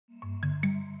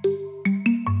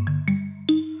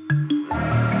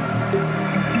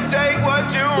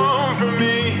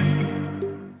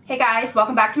guys,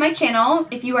 welcome back to my channel.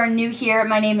 If you are new here,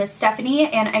 my name is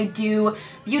Stephanie and I do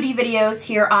beauty videos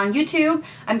here on YouTube.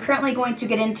 I'm currently going to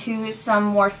get into some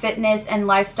more fitness and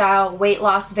lifestyle weight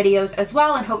loss videos as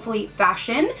well, and hopefully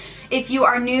fashion. If you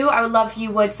are new, I would love if you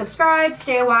would subscribe,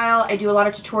 stay a while. I do a lot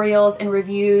of tutorials and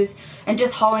reviews and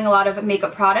just hauling a lot of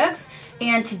makeup products.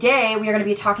 And today we are going to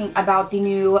be talking about the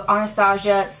new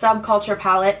Anastasia Subculture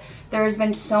palette. There's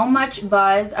been so much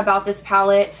buzz about this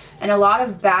palette and a lot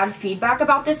of bad feedback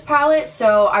about this palette,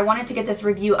 so I wanted to get this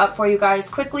review up for you guys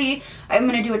quickly. I'm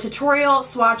going to do a tutorial,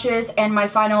 swatches, and my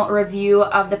final review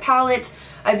of the palette.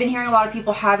 I've been hearing a lot of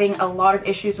people having a lot of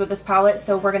issues with this palette,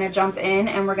 so we're going to jump in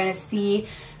and we're going to see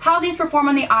how these perform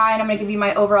on the eye, and I'm going to give you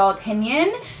my overall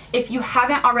opinion. If you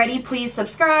haven't already, please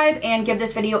subscribe and give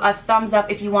this video a thumbs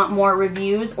up if you want more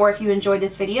reviews or if you enjoyed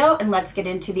this video, and let's get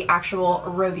into the actual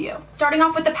review. Starting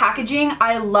off with the packaging,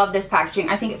 I love this packaging.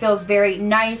 I think it feels very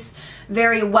nice,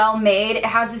 very well made. It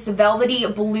has this velvety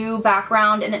blue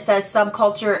background and it says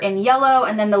Subculture in yellow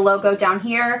and then the logo down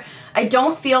here. I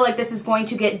don't feel like this is going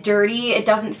to get dirty. It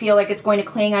doesn't feel like it's going to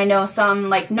cling. I know some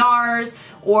like NARS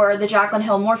or the Jaclyn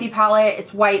Hill Morphe palette,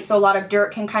 it's white, so a lot of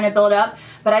dirt can kind of build up,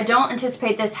 but I don't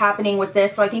anticipate this happening with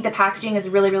this, so I think the packaging is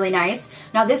really, really nice.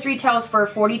 Now this retails for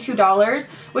 $42,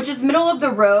 which is middle of the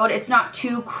road. It's not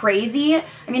too crazy.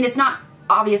 I mean, it's not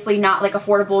obviously not like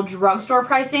affordable drugstore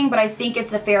pricing, but I think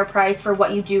it's a fair price for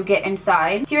what you do get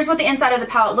inside. Here's what the inside of the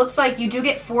palette looks like. You do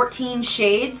get 14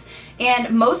 shades, and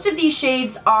most of these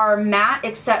shades are matte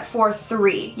except for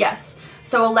 3. Yes.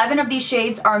 So 11 of these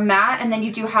shades are matte, and then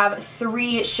you do have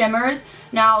 3 shimmers.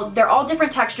 Now, they're all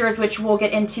different textures, which we'll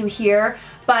get into here,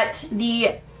 but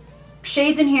the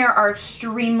shades in here are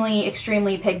extremely,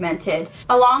 extremely pigmented.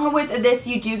 Along with this,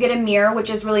 you do get a mirror, which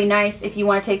is really nice if you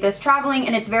want to take this traveling,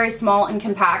 and it's very small and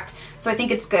compact, so I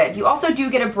think it's good. You also do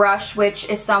get a brush, which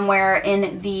is somewhere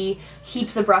in the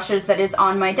heaps of brushes that is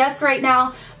on my desk right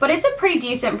now, but it's a pretty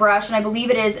decent brush, and I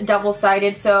believe it is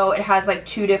double-sided, so it has like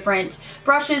 2 different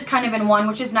brushes kind of in one,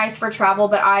 which is nice for travel,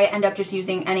 but I end up just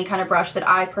using any kind of brush that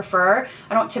I prefer.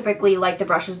 I don't typically like the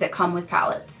brushes that come with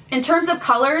palettes. In terms of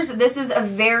colors, this is a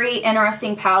very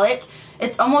interesting palette.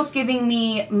 It's almost giving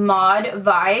me mod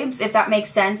vibes, if that makes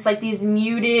sense, like these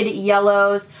muted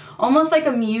yellows, almost like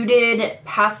a muted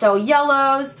pastel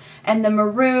yellows, and the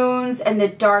maroons and the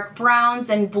dark browns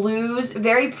and blues.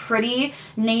 Very pretty.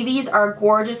 Navies are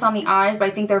gorgeous on the eyes, but I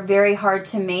think they're very hard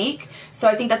to make. So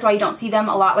I think that's why you don't see them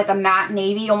a lot like a matte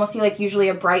navy. You almost see like usually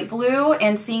a bright blue,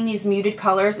 and seeing these muted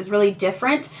colors is really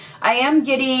different. I am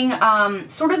getting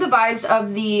sort of the vibes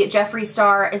of the Jeffree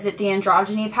Star, is it the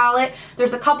Androgyny palette?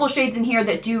 There's a couple shades in here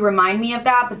that do remind me of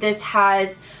that, but this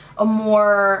has a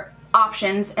more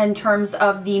options in terms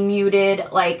of the muted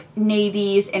like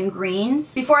navies and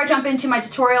greens. Before I jump into my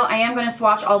tutorial, I am going to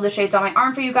swatch all the shades on my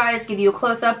arm for you guys, give you a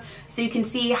close-up so you can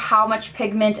see how much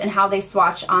pigment and how they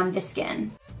swatch on the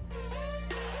skin.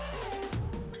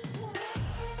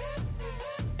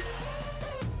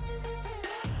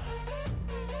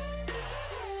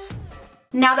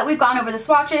 Now that we've gone over the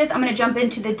swatches, I'm going to jump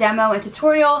into the demo and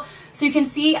tutorial so you can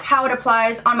see how it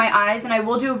applies on my eyes, and I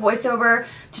will do a voiceover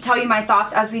to tell you my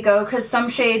thoughts as we go because some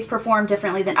shades perform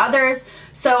differently than others.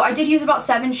 So I did use about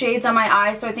 7 shades on my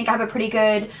eyes, so I think I have a pretty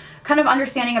good kind of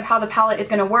understanding of how the palette is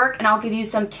going to work, and I'll give you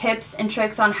some tips and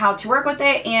tricks on how to work with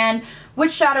it and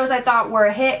which shadows I thought were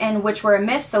a hit and which were a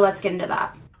miss, so let's get into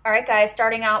that. Alright guys,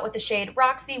 starting out with the shade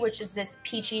Roxy, which is this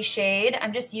peachy shade.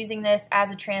 I'm just using this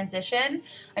as a transition.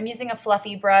 I'm using a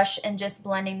fluffy brush and just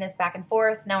blending this back and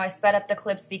forth. Now I sped up the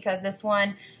clips because this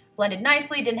one blended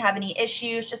nicely, didn't have any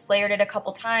issues, just layered it a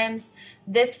couple times.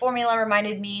 This formula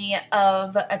reminded me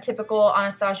of a typical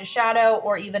Anastasia shadow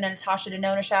or even a Natasha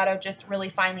Denona shadow, just really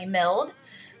finely milled.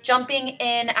 Jumping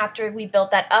in after we built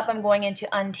that up, I'm going into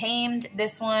Untamed.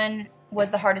 This one was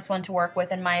the hardest one to work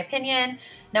with in my opinion.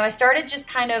 Now I started just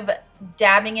kind of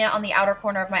dabbing it on the outer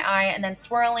corner of my eye and then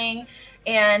swirling,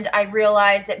 and I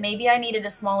realized that maybe I needed a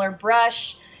smaller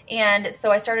brush, and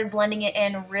so I started blending it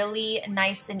in really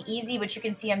nice and easy, but you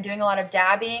can see I'm doing a lot of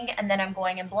dabbing and then I'm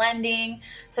going and blending.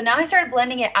 So now I started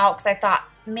blending it out because I thought,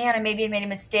 man, maybe I made a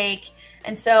mistake.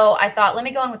 And so I thought, let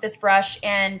me go in with this brush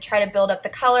and try to build up the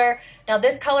color. Now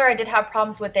this color, I did have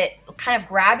problems with it kind of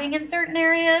grabbing in certain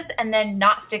areas and then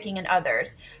not sticking in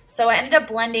others. So I ended up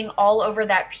blending all over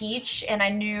that peach, and I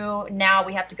knew now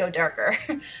we have to go darker.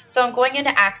 So I'm going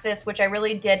into Axis, which I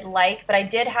really did like, but I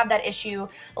did have that issue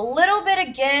a little bit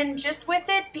again, just with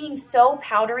it being so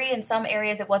powdery. In some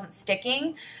areas it wasn't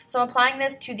sticking. So I'm applying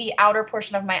this to the outer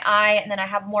portion of my eye, and then I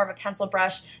have more of a pencil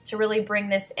brush to really bring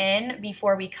this in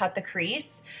before we cut the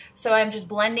crease. So I'm just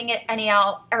blending it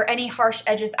any harsh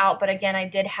edges out, but again, I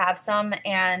did have some,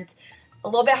 and a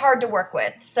little bit hard to work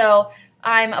with. So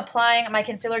I'm applying my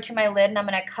concealer to my lid and I'm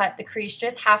going to cut the crease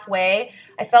just halfway.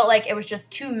 I felt like it was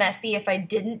just too messy if I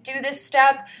didn't do this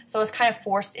step, so I was kind of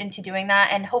forced into doing that,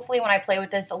 and hopefully when I play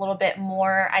with this a little bit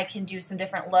more, I can do some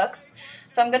different looks.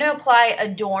 So I'm going to apply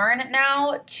Adorn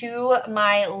now to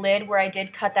my lid where I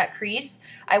did cut that crease.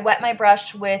 I wet my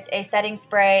brush with a setting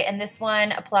spray, and this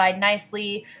one applied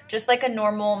nicely, just like a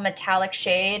normal metallic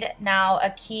shade. Now a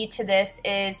key to this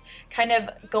is kind of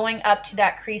going up to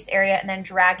that crease area and then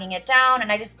dragging it down,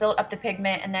 and I just built up the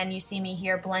pigment, and then you see me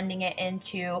here blending it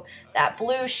into that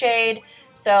blue shade.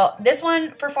 So this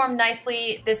one performed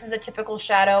nicely. This is a typical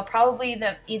shadow, probably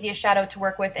the easiest shadow to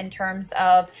work with in terms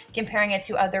of comparing it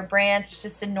to other brands. It's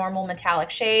just a normal metallic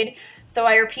shade. So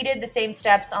I repeated the same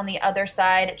steps on the other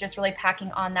side, just really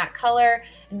packing on that color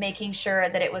and making sure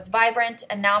that it was vibrant.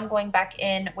 And now I'm going back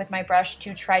in with my brush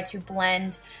to try to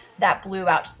blend that blue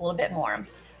out just a little bit more.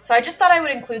 So I just thought I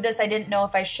would include this. I didn't know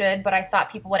if I should, but I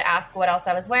thought people would ask what else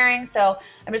I was wearing. So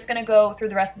I'm just going to go through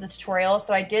the rest of the tutorial.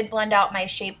 So I did blend out my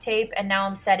Shape Tape, and now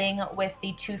I'm setting with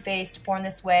the Too Faced Born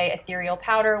This Way Ethereal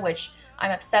Powder, which I'm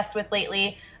obsessed with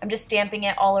lately. I'm just stamping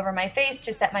it all over my face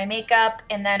to set my makeup,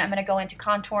 and then I'm going to go into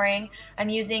contouring. I'm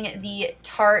using the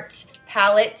Tarte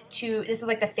palette this is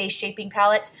like the face shaping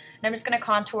palette, and I'm just going to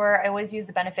contour. I always use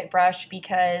the Benefit brush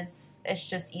because it's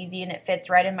just easy and it fits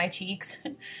right in my cheeks.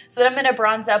 So then I'm going to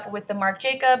bronze up with the Marc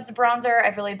Jacobs bronzer.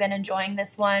 I've really been enjoying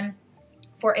this one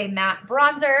for a matte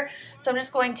bronzer. So I'm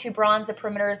just going to bronze the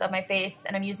perimeters of my face,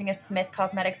 and I'm using a Smith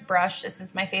Cosmetics brush. This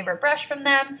is my favorite brush from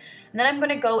them. And then I'm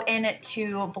going to go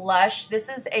into blush. This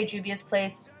is a Juvia's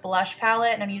Place blush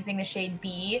palette, and I'm using the shade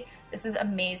B. This is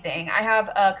amazing. I have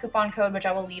a coupon code which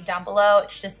I will leave down below.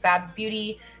 It's just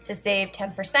Babsbeauty to save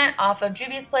 10% off of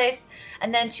Juvia's Place.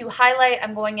 And then to highlight,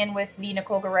 I'm going in with the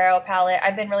Nicole Guerrero palette.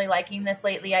 I've been really liking this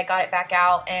lately. I got it back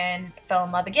out and fell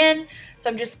in love again. So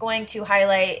I'm just going to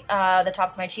highlight the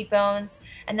tops of my cheekbones.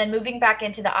 And then moving back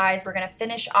into the eyes, we're going to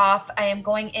finish off. I am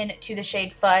going into the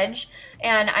shade Fudge,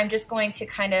 and I'm just going to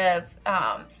kind of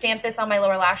stamp this on my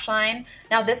lower lash line.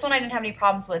 Now this one I didn't have any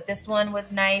problems with. This one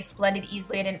was nice, blended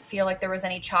easily. I didn't feel like there was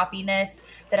any choppiness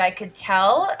that I could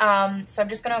tell. So I'm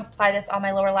just going to apply this on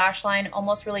my lower lash line,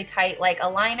 almost really tight like a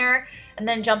liner. And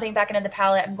then jumping back into the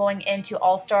palette, I'm going into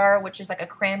All Star, which is like a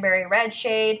cranberry red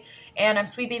shade. And I'm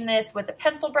sweeping this with a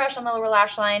pencil brush on the lower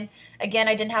lash line. Again,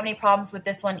 I didn't have any problems with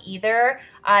this one either.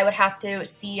 I would have to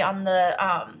see on the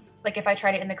like if I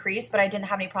tried it in the crease, but I didn't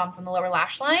have any problems on the lower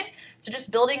lash line. So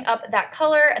just building up that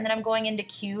color, and then I'm going into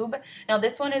Cube. Now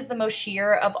this one is the most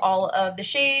sheer of all of the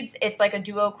shades. It's like a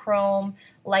duochrome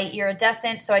light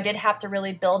iridescent, so I did have to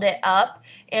really build it up,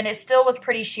 and it still was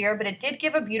pretty sheer, but it did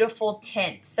give a beautiful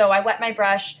tint. So I wet my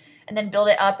brush and then build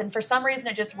it up, and for some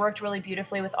reason it just worked really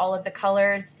beautifully with all of the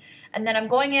colors. And then I'm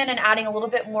going in and adding a little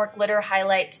bit more glitter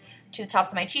highlight to the tops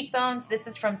of my cheekbones. This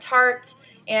is from Tarte,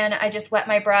 and I just wet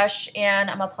my brush and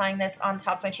I'm applying this on the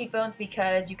tops of my cheekbones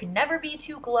because you can never be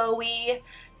too glowy.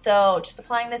 So just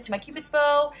applying this to my Cupid's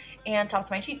bow and tops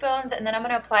of my cheekbones, and then I'm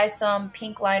going to apply some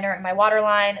pink liner in my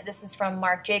waterline. This is from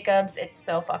Marc Jacobs. It's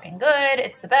so fucking good.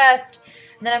 It's the best.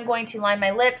 And then I'm going to line my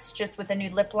lips just with a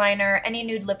nude lip liner. Any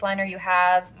nude lip liner you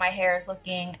have. My hair is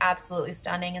looking absolutely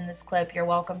stunning in this clip. You're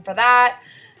welcome for that.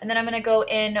 And then I'm going to go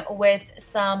in with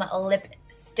some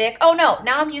lipstick. Oh no,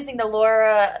 now I'm using the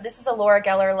Laura, this is a Laura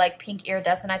Geller like pink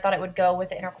iridescent. I thought it would go with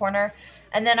the inner corner.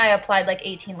 And then I applied like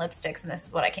 18 lipsticks, and this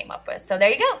is what I came up with. So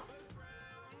there you go.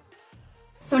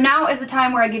 So now is the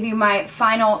time where I give you my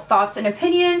final thoughts and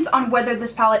opinions on whether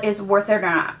this palette is worth it or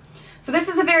not. So this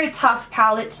is a very tough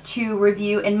palette to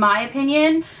review in my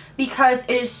opinion, because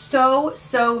it is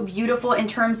so beautiful in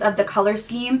terms of the color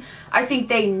scheme. I think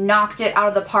they knocked it out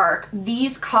of the park.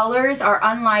 These colors are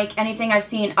unlike anything I've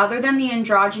seen other than the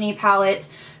Androgyny palette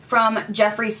from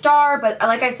Jeffree Star, but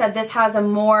like I said, this has a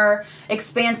more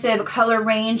expansive color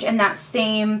range in that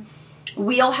same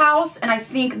wheelhouse, and I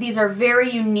think these are very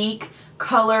unique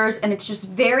colors, and it's just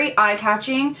very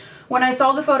eye-catching. When I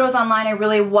saw the photos online, I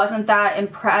really wasn't that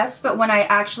impressed, but when I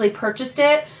actually purchased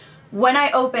it, when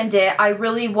I opened it, I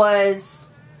really was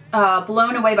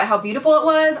blown away by how beautiful it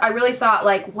was. I really thought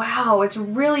like, wow, it's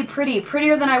really pretty,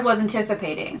 prettier than I was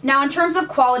anticipating. Now in terms of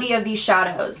quality of these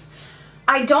shadows,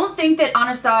 I don't think that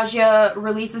Anastasia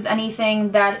releases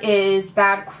anything that is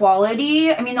bad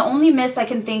quality. I mean, the only miss I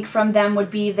can think from them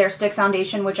would be their stick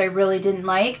foundation, which I really didn't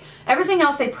like. Everything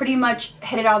else, they pretty much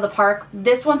hit it out of the park.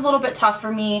 This one's a little bit tough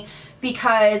for me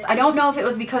because I don't know if it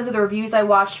was because of the reviews I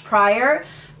watched prior,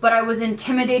 but I was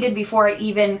intimidated before I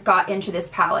even got into this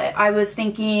palette. I was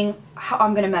thinking,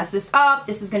 I'm gonna mess this up,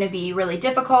 this is gonna be really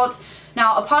difficult.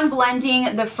 Now, upon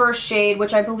blending the first shade,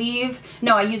 which I believe,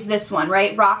 no, I used this one,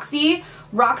 right? Roxy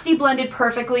blended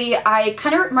perfectly. I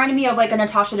kind of reminded me of like a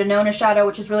Natasha Denona shadow,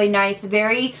 which is really nice,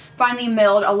 very finely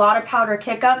milled, a lot of powder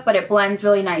kick up, but it blends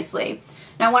really nicely.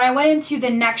 Now, when I went into the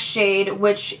next shade,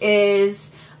 which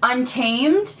is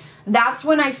Untamed, that's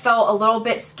when I felt a little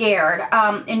bit scared.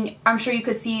 And I'm sure you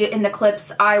could see in the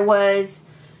clips,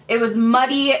 it was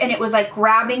muddy and it was like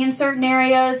grabbing in certain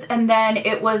areas, and then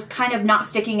it was kind of not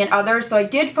sticking in others. So I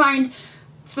did find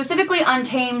specifically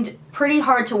Untamed pretty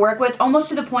hard to work with, almost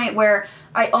to the point where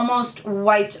I almost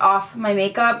wiped off my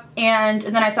makeup, and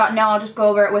then I thought, no, I'll just go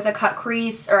over it with a cut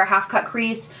crease or a half cut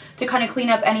crease to kind of clean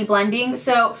up any blending.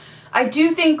 So I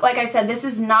do think, like I said, this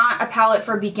is not a palette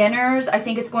for beginners. I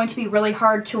think it's going to be really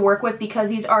hard to work with because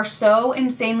these are so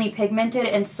insanely pigmented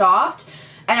and soft.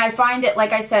 And I find that,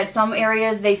 like I said, some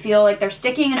areas they feel like they're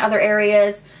sticking, in other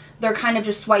areas they're kind of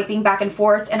just swiping back and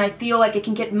forth, and I feel like it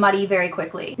can get muddy very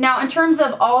quickly. Now, in terms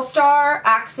of All Star,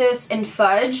 Axis, and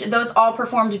Fudge, those all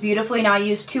performed beautifully. Now, I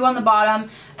used 2 on the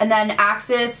bottom, and then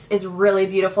Axis is really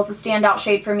beautiful. It's a standout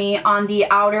shade for me on the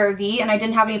outer V, and I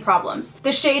didn't have any problems.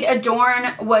 The shade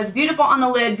Adorn was beautiful on the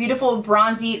lid, beautiful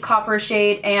bronzy copper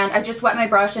shade, and I just wet my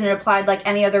brush and it applied like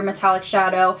any other metallic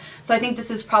shadow. So I think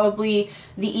this is probably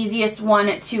the easiest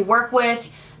one to work with.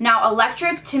 Now,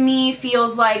 Electric to me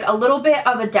feels like a little bit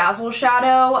of a dazzle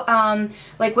shadow.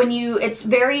 Like when it's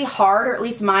very hard, or at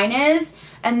least mine is,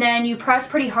 and then you press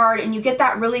pretty hard and you get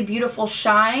that really beautiful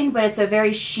shine, but it's a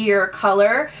very sheer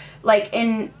color. Like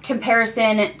in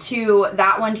comparison to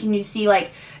that one, can you see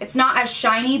like it's not as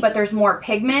shiny, but there's more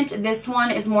pigment. This one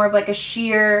is more of like a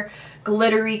sheer,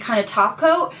 glittery kind of top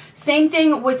coat. Same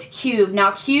thing with Cube.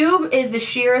 Now, Cube is the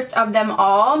sheerest of them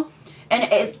all. And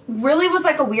it really was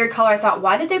like a weird color. I thought,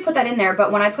 why did they put that in there?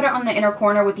 But when I put it on the inner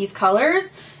corner with these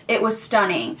colors, it was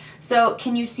stunning. So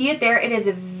can you see it there? It is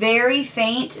a very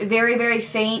faint, very, very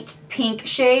faint pink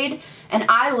shade. And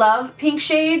I love pink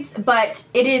shades, but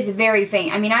it is very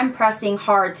faint. I mean, I'm pressing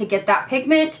hard to get that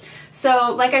pigment.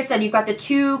 So like I said, you've got the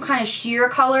 2 kind of sheer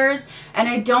colors, and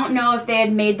I don't know if they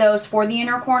had made those for the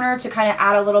inner corner to kind of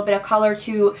add a little bit of color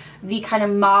to the kind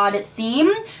of mod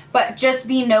theme, but just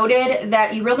be noted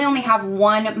that you really only have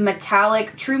one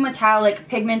metallic, true metallic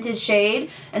pigmented shade,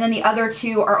 and then the other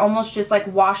 2 are almost just like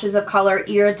washes of color,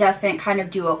 iridescent kind of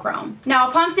duochrome. Now,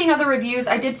 upon seeing other reviews,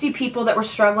 I did see people that were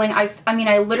struggling. I mean,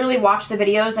 I literally watched the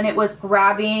videos and it was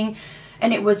grabbing,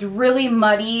 and it was really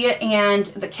muddy, and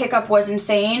the kick up was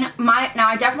insane. Now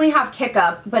I definitely have kick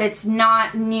up, but it's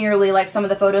not nearly like some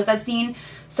of the photos I've seen.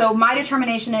 So my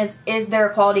determination is there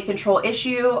a quality control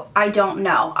issue? I don't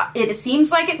know. It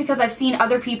seems like it because I've seen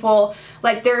other people,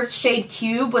 like their shade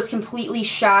Cube was completely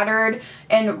shattered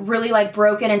and really like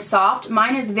broken and soft.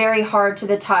 Mine is very hard to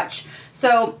the touch.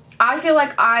 So I feel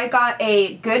like I got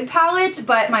a good palette,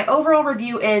 but my overall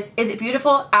review is it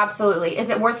beautiful? Absolutely. Is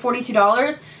it worth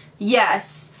 $42?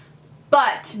 Yes,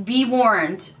 but be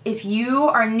warned, if you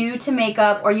are new to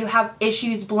makeup or you have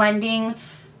issues blending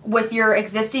with your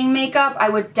existing makeup, I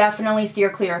would definitely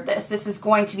steer clear of this. This is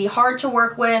going to be hard to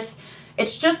work with.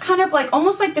 It's just kind of like,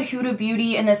 almost like the Huda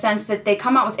Beauty in the sense that they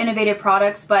come out with innovative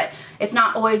products, but it's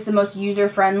not always the most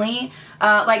user-friendly.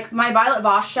 Like my Violet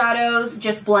Voss shadows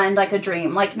just blend like a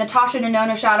dream. Like Natasha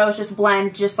Denona shadows just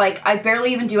blend, just like I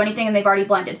barely even do anything and they've already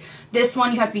blended. This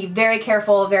one you have to be very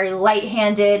careful, very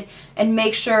light-handed, and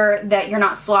make sure that you're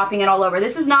not slopping it all over.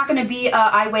 This is not going to be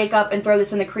I wake up and throw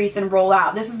this in the crease and roll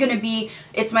out. This is going to be,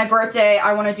 it's my birthday,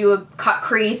 I want to do a cut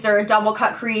crease or a double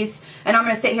cut crease, and I'm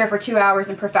going to sit here for 2 hours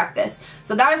and perfect this.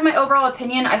 So that is my overall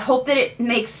opinion. I hope that it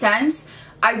makes sense.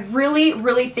 I really,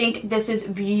 really think this is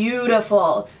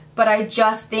beautiful, but I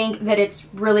just think that it's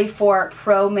really for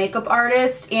pro makeup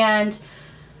artists, and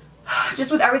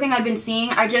just with everything I've been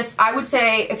seeing, I would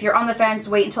say if you're on the fence,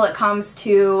 wait until it comes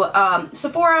to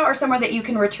Sephora or somewhere that you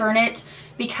can return it,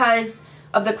 because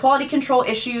of the quality control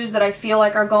issues that I feel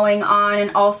like are going on,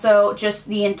 and also just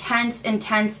the intense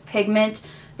pigment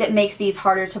that makes these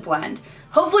harder to blend.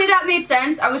 Hopefully that made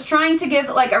sense. I was trying to give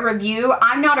like a review.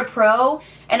 I'm not a pro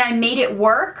and I made it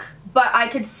work, but I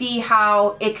could see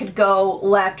how it could go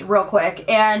left real quick.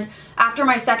 And after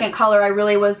my second color, I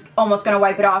really was almost going to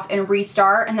wipe it off and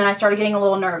restart, and then I started getting a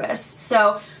little nervous.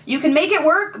 So you can make it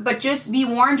work, but just be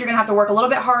warned, you're going to have to work a little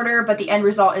bit harder, but the end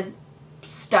result is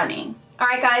stunning.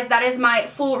 Alright guys, that is my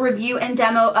full review and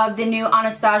demo of the new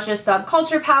Anastasia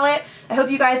Subculture palette. I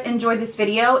hope you guys enjoyed this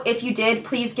video. If you did,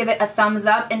 please give it a thumbs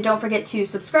up and don't forget to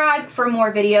subscribe for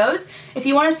more videos. If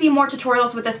you want to see more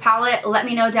tutorials with this palette, let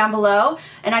me know down below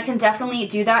and I can definitely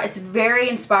do that. It's very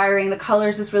inspiring. The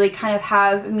colors just really kind of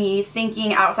have me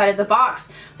thinking outside of the box.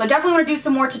 So I definitely want to do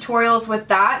some more tutorials with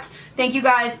that. Thank you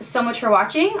guys so much for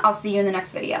watching. I'll see you in the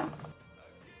next video.